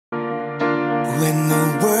When the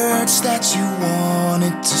words that you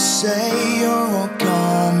wanted to say are all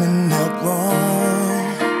coming out wrong.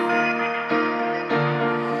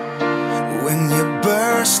 When you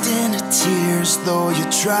burst into tears, though you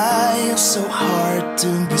try so hard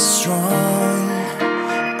to be strong.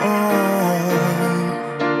 Oh,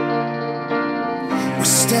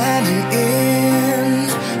 we're standing in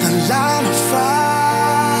the line of fire.